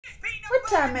What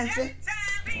time is it?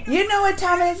 You know what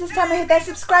time it is. It's time to hit that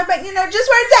subscribe button. You know just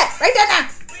where it's at. Right down there.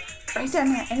 Right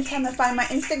down there. And it's time to find my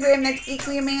Instagram. That's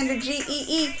Geekly Amanda.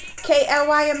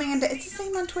 Geekly Amanda. It's the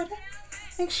same on Twitter.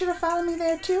 Make sure to follow me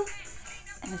there too.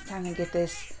 And it's time to get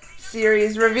this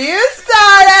series review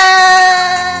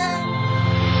started.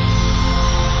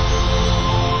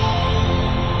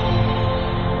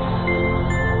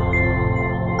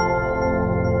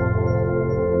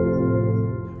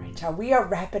 We are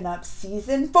wrapping up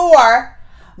season 4,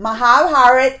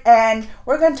 Mahabharat, and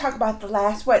we're going to talk about the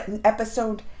last,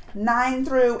 episode 9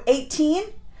 through 18,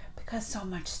 because so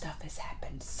much stuff has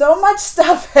happened. So much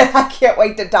stuff, and I can't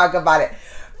wait to talk about it.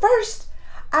 First,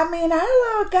 I mean, our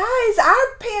little guys,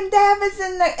 our Pandavas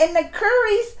and the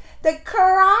Curries, the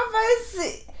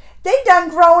Kauravas, they done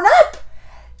grown up.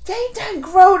 They done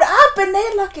grown up, and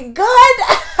they looking good.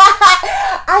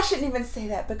 I shouldn't even say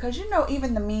that, because, you know,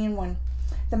 even the mean one,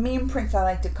 the mean prince, I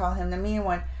like to call him, the mean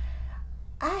one.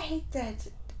 I hate that.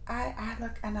 I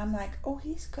look and I'm like, oh,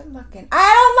 he's good looking. I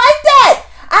don't like that.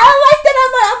 I don't like that.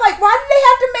 I'm like, why did they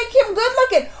have to make him good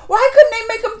looking? Why couldn't they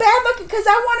make him bad looking? Because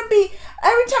I want to be,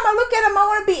 every time I look at him, I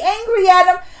want to be angry at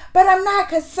him. But I'm not,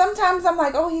 because sometimes I'm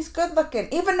like, oh, he's good looking.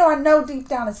 Even though I know deep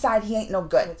down inside he ain't no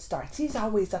good. It starts. He's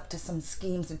always up to some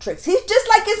schemes and tricks. He's just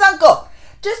like his uncle.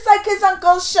 Just like his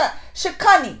uncle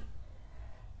Shakuni.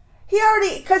 He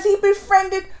already, because he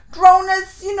befriended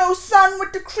Drona's, you know, son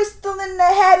with the crystal in the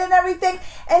head and everything.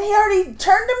 And he already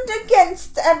turned him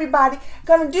against everybody.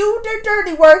 Gonna do their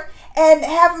dirty work and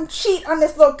have him cheat on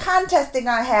this little contest thing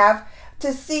I have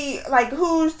to see, like,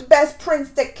 who's the best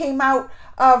prince that came out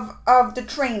of the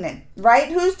training, right?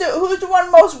 Who's the one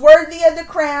most worthy of the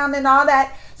crown and all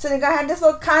that. So they're gonna have this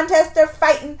little contest. They're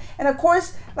fighting, and of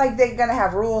course, like, they're gonna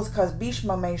have rules because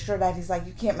Bhishma made sure that he's like,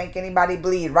 you can't make anybody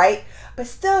bleed, right? But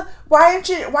still, why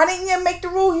didn't you make the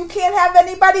rule you can't have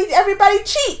everybody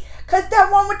cheat? Because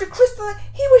that one with the crystal,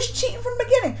 he was cheating from the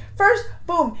beginning. First,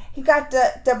 boom, he got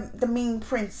the mean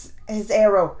prince, his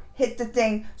arrow hit the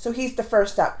thing, so he's the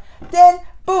first up. Then,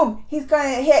 boom, he's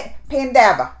gonna hit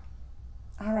Pandava.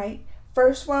 All right,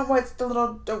 first one was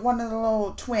one of the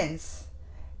little twins.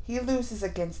 He loses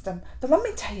against them. But let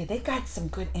me tell you, they got some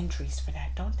good entries for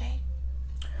that, don't they?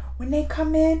 When they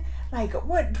come in, like,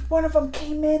 one of them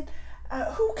came in,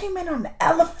 who came in on the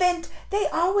elephant? They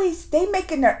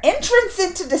making their entrance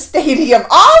into the stadium,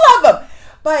 all of them.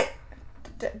 But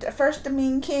first, the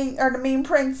mean king, or the mean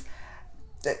prince,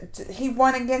 he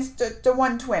won against the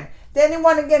one twin. Then he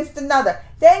won against another.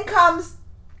 Then comes,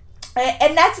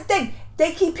 and that's the thing.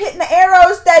 They keep hitting the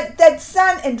arrows. That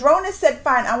son, and Drona said,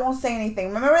 fine, I won't say anything.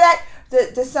 Remember that?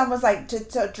 The son was like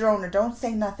to Drona, don't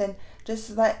say nothing. Just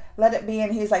let it be.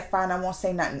 And he's like, fine, I won't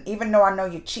say nothing. Even though I know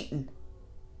you're cheating.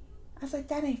 I was like,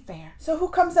 that ain't fair. So who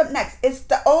comes up next? It's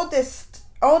the oldest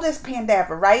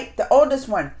Pandava, right? The oldest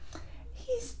one.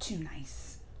 He's too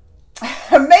nice.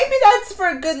 Maybe that's for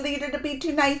a good leader to be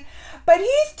too nice. But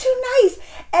he's too nice.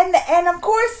 And of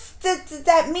course,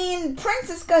 that mean prince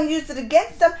is going to use it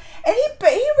against him. And he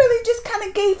really just kind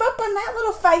of gave up on that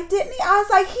little fight, didn't he? I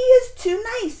was like, he is too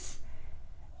nice.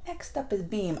 Next up is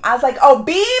Beam. I was like, oh,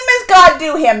 Beam is going to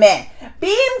do him in.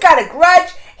 Beam got a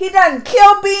grudge. He done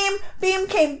kill Beam. Beam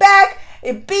came back.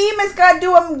 And Beam is going to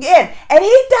do him in. And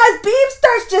he does. Beam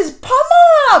starts just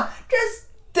pummeling him.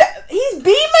 He's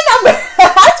beaming them. That's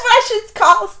what I should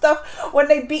call stuff when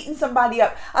they beating somebody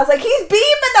up. I was like, he's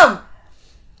beaming them.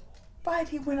 But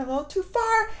he went a little too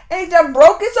far, and he done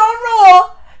broke his own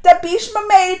rule that Bhishma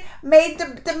made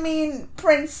the mean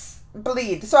prince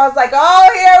bleed. So I was like,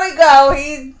 oh, here we go.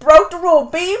 He broke the rule.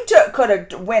 Beam could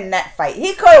have won that fight.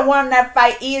 He could have won that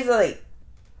fight easily.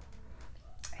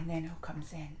 And then who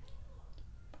comes in?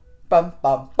 Bum,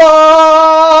 bum,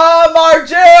 bum,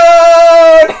 Arjun!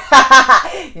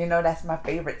 You know that's my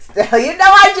favorite still. You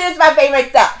know Arjun's my favorite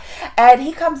still. And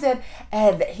he comes in,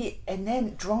 and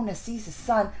then Drona sees his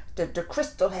son, the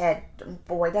crystal head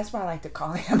boy. That's what I like to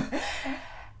call him.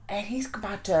 And he's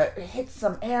about to hit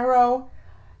some arrow,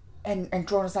 and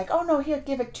Drona's like, oh no, here,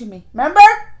 give it to me. Remember?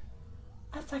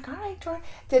 I was like, all right, Drona.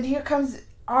 Then here comes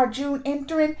Arjun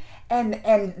entering,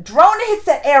 and Drona hits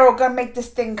that arrow, gonna make this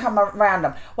thing come around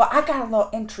him. Well, I got a little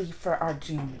entry for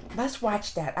Arjun. Let's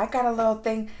watch that. I got a little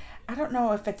thing. I don't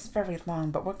know if it's very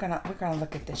long, but we're gonna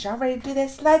look at this. Y'all ready to do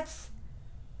this? Let's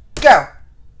go.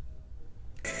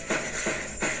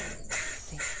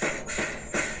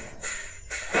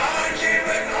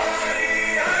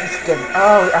 It's good.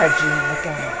 Oh, Arjun, look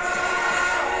at him.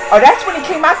 Oh, that's when he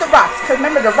came out the rocks. Because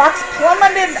remember, the rocks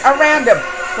plummeted around him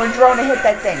when Drona hit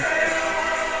that thing.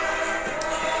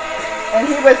 And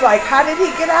he was like, how did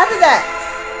he get out of that?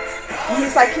 And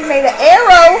he's like, he made an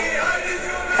arrow,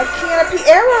 a can of sharpie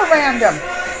arrow around him.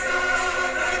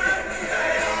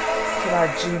 Look at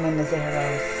Arjun and his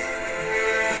arrows.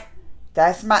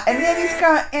 That's my, and then he's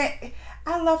going, and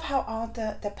I love how all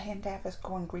the Pandavas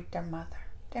go and greet their mother.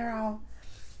 They're all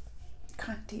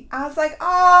cunty. I was like,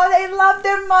 oh, they love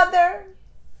their mother.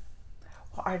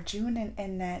 Well, Arjun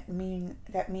and that mean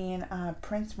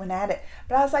Prince went at it.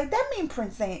 But I was like, that mean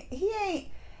Prince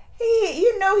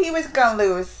you know he was going to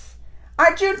lose.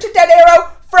 Arjun took that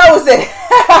arrow, frozen.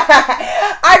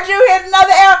 Arjun hit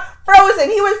another arrow, frozen.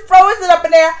 He was frozen up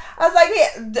in there. I was like,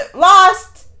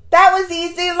 lost. That was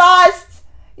easy, lost.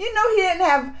 You know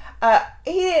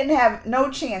he didn't have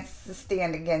no chance to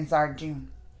stand against Arjun.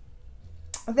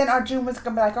 And then Arjun was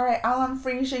going to be like, all right, I'll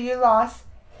unfreeze you, you lost.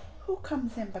 Who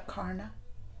comes in but Karna?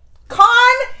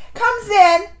 Karn comes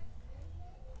in,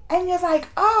 and you're like,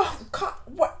 oh,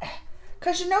 what?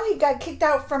 Because you know he got kicked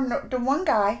out from the one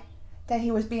guy that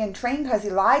he was being trained because he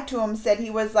lied to him, said he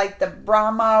was like the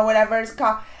Brahma or whatever it's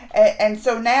called. And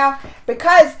so now,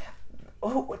 because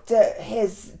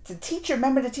the teacher,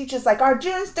 remember the teacher's like,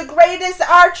 Arjun's the greatest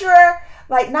archer,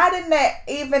 like not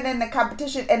even in the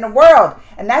competition in the world.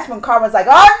 And that's when Karn was like,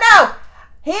 oh no,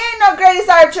 he ain't no greatest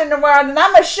archer in the world, and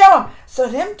I'm going to show him. So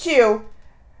them two,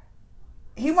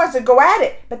 he wants to go at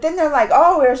it. But then they're like,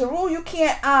 oh, there's a rule. You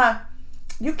can't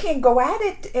go at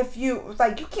it if you,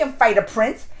 like, you can't fight a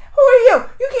prince. Who are you?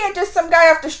 You can't just some guy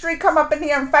off the street come up in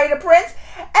here and fight a prince.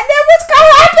 And then what's going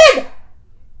to happen?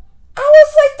 I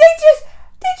was like,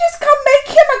 they just come make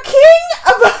him a king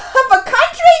of a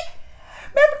country?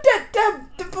 Remember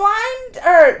the blind,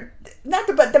 or not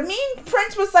the mean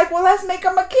prince was like, well, let's make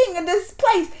him a king in this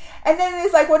place. And then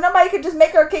he's like, well, nobody could just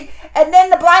make her a king. And then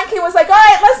the blind king was like, all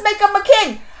right, let's make him a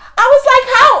king. I was like,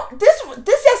 how?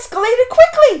 This escalated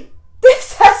quickly.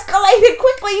 This escalated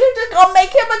quickly. You're just going to make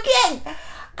him a king.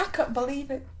 I couldn't believe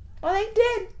it. Well, they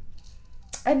did.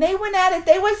 And they went at it.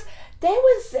 They was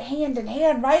hand in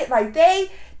hand, right? Like they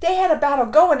had a battle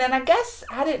going. And I guess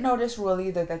I didn't know this rule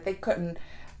either, that they couldn't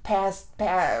pass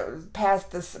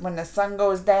this when the sun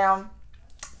goes down.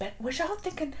 But was y'all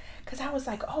thinking, because I was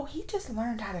like, oh, he just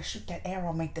learned how to shoot that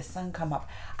arrow, make the sun come up.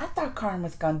 I thought Karn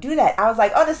was going to do that. I was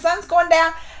like, oh, the sun's going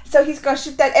down, so he's going to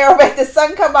shoot that arrow, make the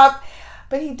sun come up.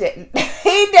 But he didn't.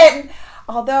 He didn't.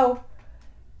 Although,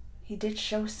 he did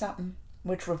show something,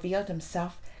 which revealed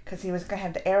himself, because he was going to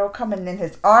have the arrow come, and then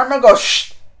his armor go,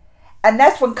 shh. And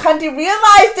that's when Kunti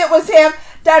realized it was him,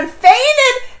 done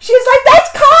fainted. She was like,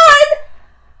 that's Karn.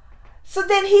 So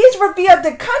then he's revealed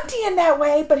to Kunti in that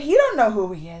way, but he don't know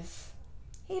who he is.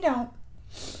 He don't.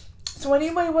 So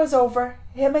anyway, it was over.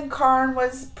 Him and Karn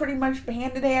was pretty much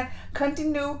hand in hand. Kunti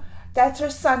knew that's her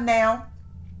son now.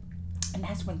 And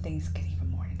that's when things get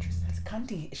even more interesting.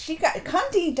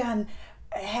 Kunti done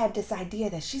had this idea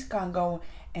that she's going to go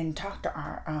and talk to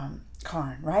our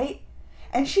Karn, right?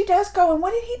 And she does go, and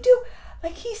what did he do?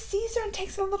 Like, he sees her and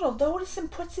takes a little lotus and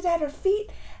puts it at her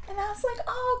feet. And I was like,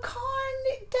 oh, Karn,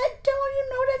 don't you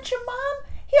know that's your mom?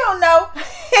 He don't know.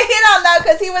 He don't know,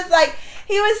 because he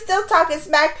was still talking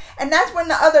smack. And that's when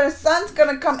the other son's going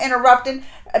to come interrupting,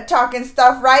 talking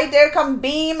stuff, right? There come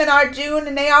Beam and Arjun,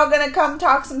 and they all going to come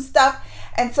talk some stuff.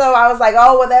 And so I was like,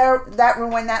 oh, well, that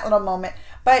ruined that little moment.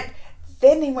 But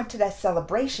then they went to that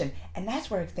celebration, and that's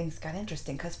where things got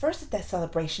interesting. Because first at that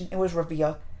celebration, it was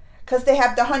revealed, because they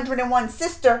have the 101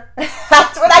 sister.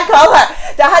 That's what I call her.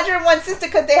 The 101 sister,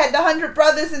 because they had the 100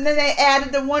 brothers, and then they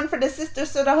added the one for the sister,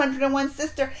 so the 101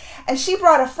 sister. And she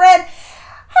brought a friend.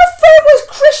 Her friend was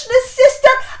Krishna's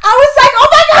sister. I was like, oh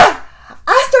my God.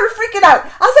 I started freaking out.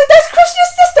 I was like, that's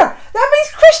Krishna's sister. That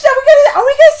means Krishna. Are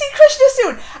we gonna see Krishna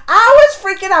soon? I was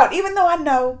freaking out, even though I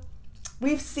know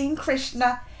we've seen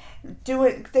Krishna do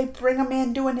it. They bring him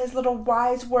in doing his little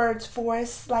wise words for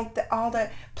us, like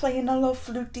playing a little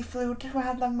flutey flute.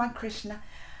 I love my Krishna.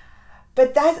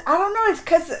 But I don't know, it's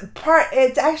because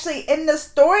it's actually in the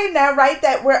story now, right,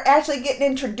 that we're actually getting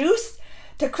introduced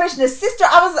to Krishna's sister.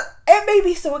 It made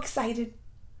me so excited.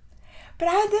 But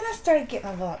then I started getting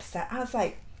a little upset. I was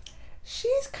like,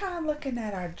 she's kind of looking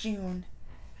at Arjun,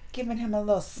 giving him a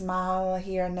little smile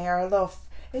here and there,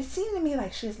 it seemed to me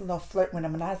like she was a little flirt with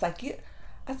him. And I was like,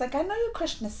 I know you're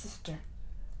Krishna's sister,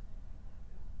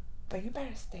 but you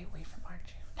better stay away from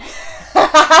Arjun.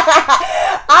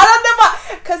 I don't know why,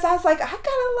 because I was like, I got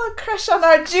a little crush on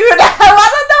Arjun. I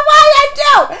don't know why I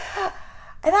do.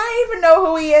 And I don't even know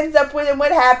who he ends up with and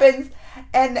what happens.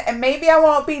 And maybe I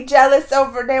won't be jealous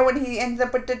over there when he ends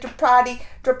up with the Draupadi.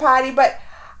 But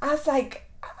I was like,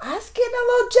 I was getting a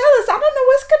little jealous. I don't know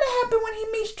what's going to happen when he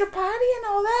meets Draupadi and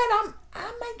all that.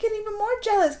 I might get even more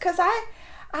jealous, because I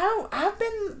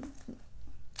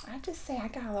I just say I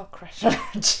got a little crush on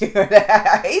Arjun.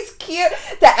 He's cute.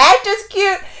 The actor's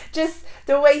cute. Just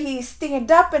the way he stand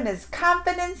up and his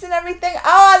confidence and everything. Oh,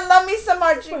 I love me some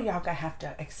Arjun. Well, y'all gonna have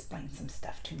to explain some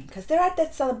stuff to me because they're at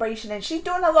that celebration and she's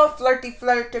doing a little flirty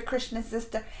flirt to Krishna's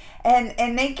sister,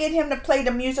 and they get him to play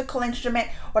the musical instrument.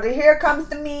 Well, here comes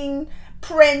the mean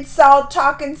prince all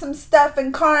talking some stuff,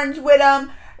 and Karn's with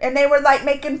him, and they were like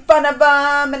making fun of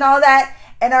him and all that.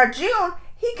 And Arjun,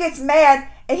 he gets mad.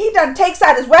 And he done takes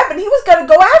out his weapon. He was going to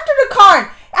go after the Karn.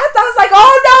 I thought, I was like,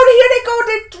 oh no, here they go.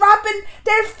 They're dropping,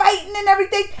 they're fighting and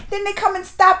everything. Then they come and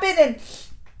stop it.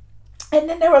 And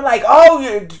then they were like, oh,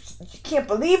 you can't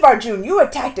believe, Arjun, you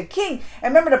attacked a king.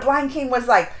 And remember the blind king was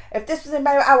like, if this was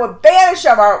anybody, I would banish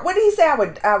him. Or what did he say?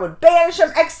 I would banish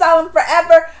him, exile him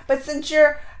forever. But since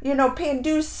you're, paying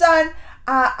dues, son,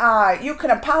 you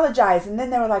can apologize. And then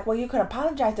they were like, well, you can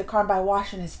apologize to Karn by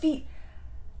washing his feet.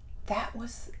 That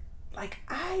was...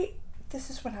 this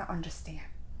is what I understand.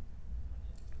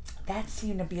 That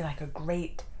seemed to be like a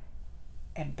great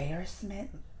embarrassment,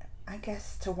 I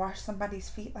guess, to wash somebody's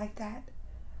feet like that.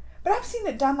 But I've seen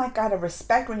it done like out of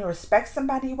respect. When you respect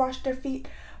somebody, you wash their feet.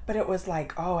 But it was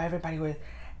like, oh, everybody was,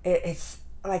 it's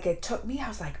like it took me, I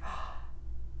was like, oh,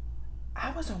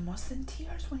 I was almost in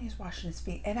tears when he was washing his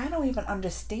feet. And I don't even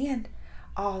understand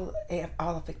all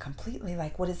of it completely.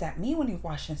 Like, what does that mean when you're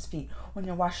washing his feet? When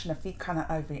you're washing the feet kind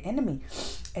of your enemy,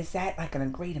 is that like a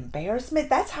great embarrassment?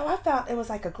 That's how I felt. It was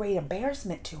like a great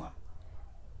embarrassment to him.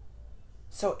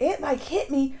 So it like hit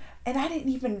me, and I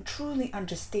didn't even truly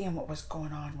understand what was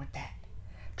going on with that.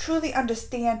 Truly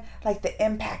understand like the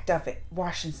impact of it,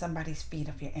 washing somebody's feet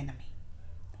of your enemy.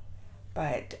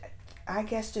 But I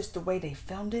guess just the way they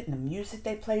filmed it and the music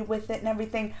they played with it and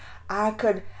everything, I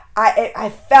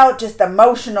felt just the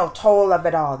emotional toll of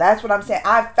it all. That's what I'm saying.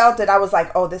 I felt it. I was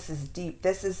like, oh, this is deep.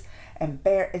 This is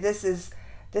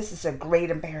this is a great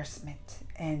embarrassment.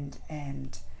 And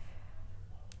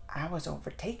I was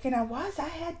overtaken. I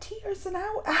had tears, and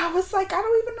I was like, I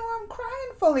don't even know I'm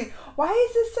crying fully. Why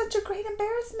is this such a great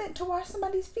embarrassment to wash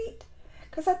somebody's feet?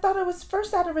 Because I thought it was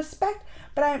first out of respect,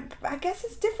 but I guess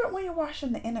it's different when you're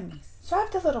washing the enemies. So I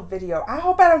have the little video. I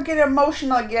hope I don't get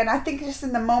emotional again. I think just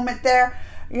in the moment there,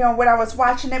 when I was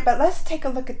watching it. But let's take a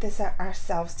look at this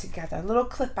ourselves together. A little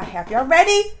clip I have. Y'all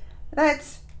ready?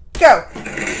 Let's go.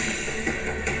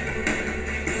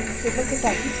 See, look at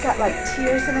that. He's got like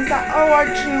tears in his eye. Oh,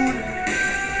 Arjun.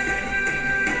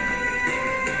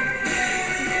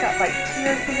 He's got like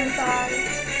tears in his eyes.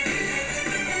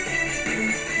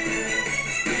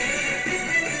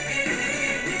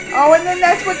 Oh, and then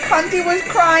that's what Kunti was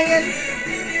crying.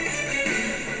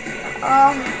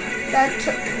 Oh, that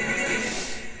took...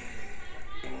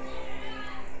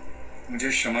 And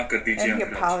he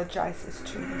apologizes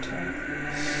to him too.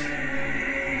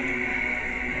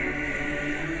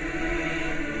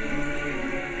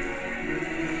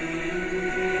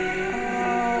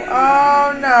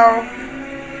 Oh no.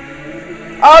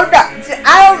 Oh no.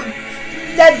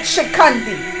 That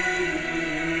Shikanti.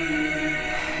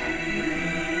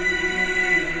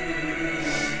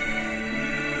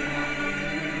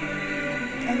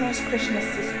 And there's Krishna's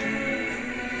sister.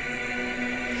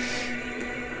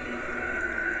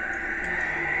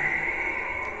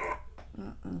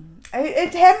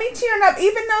 It had me tearing up.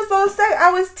 Even those seconds,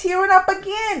 I was tearing up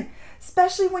again.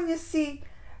 Especially when you see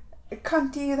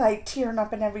Kunti like tearing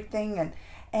up and everything.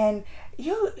 And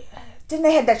you, then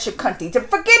they had that Shikanti. To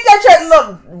forget that shit,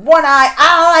 look, one eye, I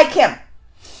don't like him.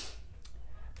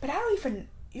 But I don't even,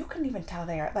 you couldn't even tell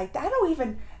there. Like, I don't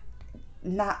even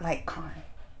not like Karn.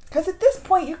 Because at this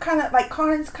point, you're kind of like,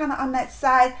 Karn's kind of on that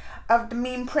side of the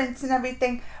mean prince and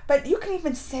everything. But you can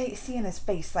even see in his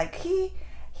face, like, he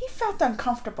felt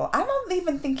uncomfortable. I don't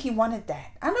even think he wanted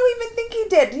that. I don't even think he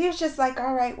did. He was just like,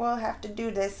 all right, we'll have to do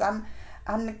this. I'm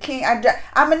the king.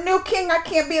 I'm a new king. I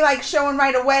can't be like showing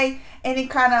right away any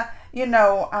kind of,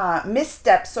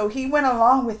 misstep. So he went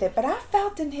along with it. But I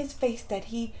felt in his face that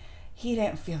he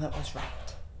didn't feel it was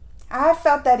right. I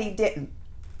felt that he didn't.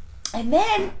 And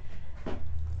then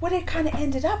what it kind of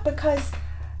ended up, because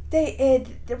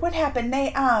what happened?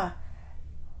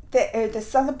 The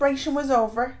celebration was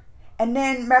over. And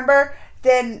then, remember,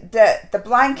 then the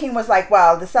blind king was like,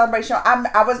 well, the celebration,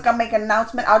 I was going to make an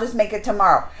announcement. I'll just make it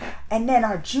tomorrow. And then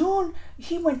Arjun,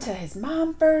 he went to his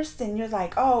mom first. And you're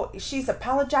like, oh, she's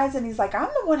apologizing. He's like,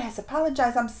 I'm the one that has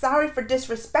apologized. I'm sorry for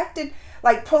disrespecting,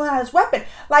 like pulling out his weapon.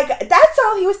 Like, that's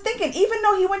all he was thinking. Even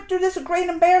though he went through this great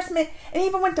embarrassment and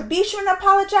even went to Bishnu and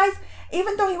apologized,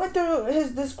 even though he went through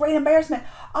this great embarrassment,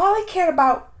 all he cared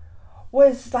about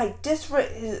was like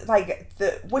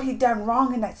what he done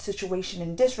wrong in that situation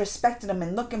and disrespecting him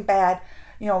and looking bad,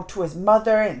 to his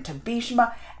mother and to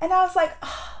Bhishma. And I was like,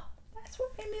 oh, that's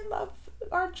what made me love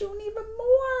Arjun even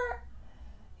more.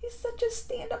 He's such a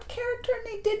stand-up character, and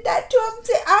they did that to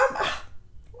him.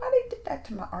 Why they did that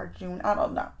to my Arjun, I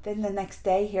don't know. Then the next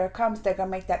day, here it comes. They're going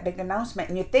to make that big announcement.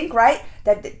 And you think, right,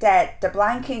 that the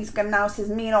Blind King's going to announce his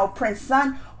mean old prince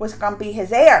son was going to be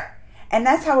his heir. And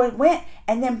that's how it went.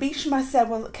 And then Bhishma said,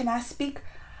 well, can I speak?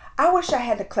 I wish I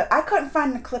had the clip. I couldn't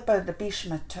find the clip of the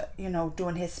Bhishma,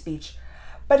 doing his speech.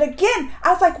 But again,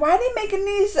 I was like, why are they making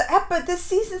this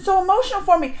season so emotional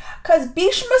for me? Because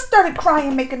Bhishma started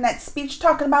crying, making that speech,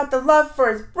 talking about the love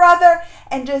for his brother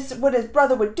and just what his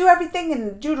brother would do everything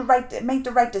and make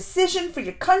the right decision for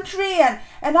your country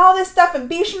and all this stuff. And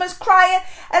Bhishma's crying.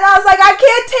 And I was like, I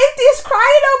can't take this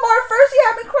crying no more. First you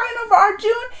had me crying over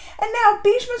Arjun, and now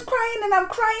Bhishma's crying and I'm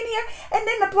crying here. And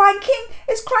then the Blind King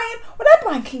is crying. Well, that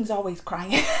Blind King's always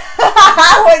crying.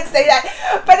 I wouldn't say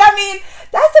that. But I mean,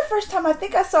 that's the first time I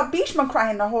think I saw Bhishma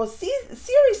crying the whole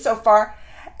series so far.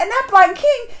 And that Blind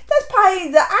King, that's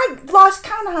probably I lost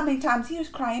count of how many times he was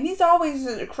crying. He's always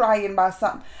crying about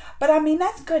something. But I mean,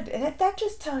 that's good. That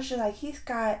just tells you, like, he's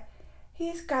got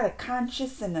a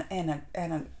conscience and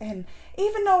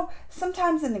even though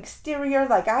sometimes an exterior,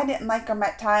 like I didn't like him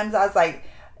at times, I was like,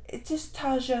 it just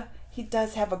tells you he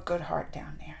does have a good heart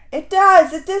down there. It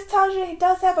does. It just tells you he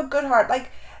does have a good heart.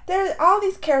 Like, all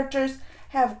these characters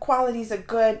have qualities of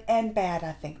good and bad,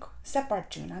 I think. Except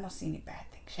Arjun. I don't see any bad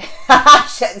things. I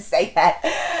shouldn't say that.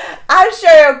 I'm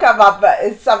sure it'll come up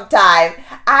sometime.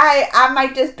 I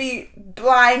might just be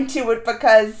blind to it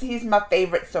because he's my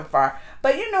favorite so far.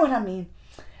 But you know what I mean.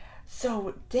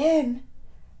 So then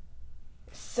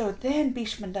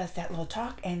Bhishma does that little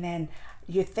talk, and then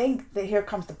you think that here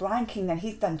comes the Blind King, that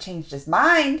he's done changed his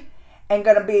mind and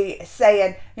gonna be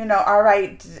saying, all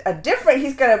right,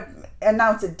 he's gonna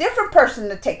announce a different person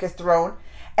to take his throne.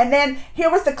 And then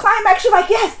here was the climax. You're like,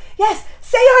 yes,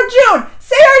 say Arjun.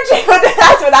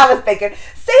 That's what I was thinking.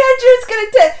 Say Arjun's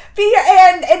going to be your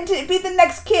heir and to be the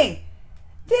next king.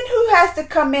 Then who has to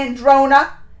come in?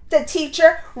 Drona, the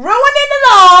teacher, ruining it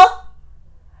all,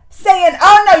 saying,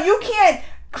 oh no, you can't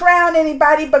crown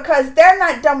anybody because they're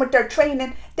not done with their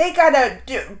training. They got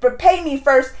to pay me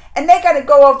first, and they got to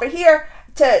go over here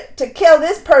to kill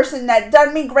this person that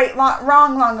done me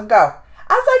wrong long ago.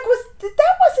 I was like,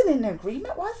 that wasn't an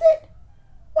agreement, was it?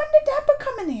 When did that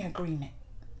become an agreement?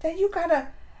 That you got to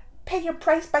pay your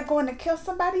price by going to kill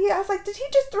somebody? I was like, did he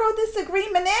just throw this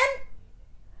agreement in?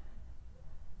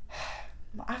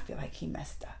 Well, I feel like he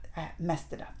messed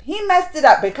it up. He messed it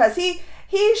up because he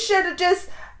should have just,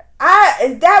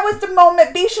 that was the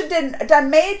moment Bisha done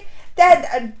made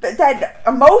that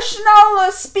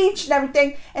emotional speech and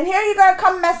everything, and here you're going to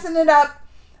come messing it up.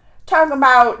 Talking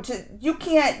about you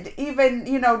can't even,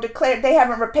 declare they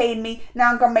haven't repaid me.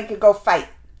 Now I'm going to make it go fight.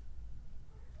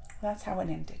 That's how it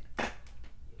ended.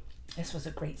 This was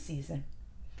a great season.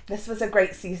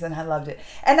 I loved it.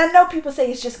 And I know people say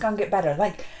it's just going to get better.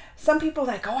 Like, some people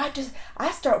like,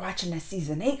 I start watching this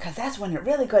season 8 because that's when it's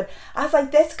really good. I was like,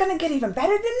 that's going to get even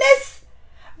better than this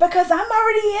because I'm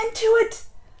already into it.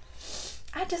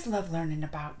 I just love learning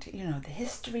about, the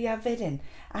history of it. And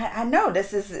I know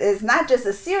this is not just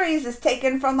a series. It's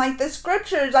taken from, like, the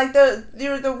scriptures, like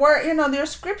the word, their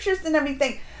scriptures and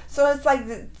everything. So it's like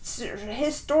the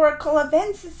historical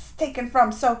events it's taken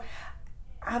from. So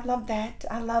I love that.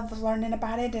 I love learning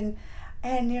about it. And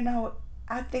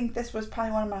I think this was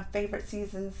probably one of my favorite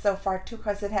seasons so far, too,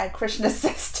 because it had Krishna's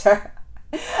sister.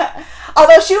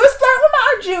 Although she was flirting with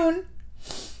Arjun,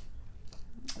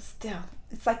 still.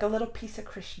 It's like a little piece of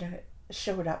Krishna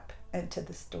showed up into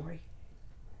the story.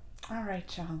 All right,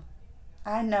 y'all.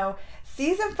 I know.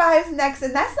 Season 5's next,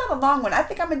 and that's not a long one. I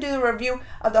think I'm going to do the review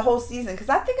of the whole season because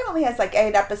I think it only has like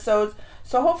 8 episodes.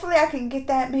 So hopefully I can get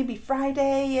that maybe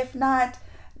Friday. If not,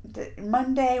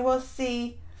 Monday. We'll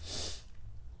see.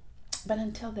 But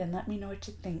until then, let me know what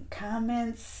you think.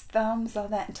 Comments, thumbs, all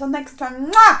that. Until next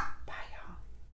time. Mwah!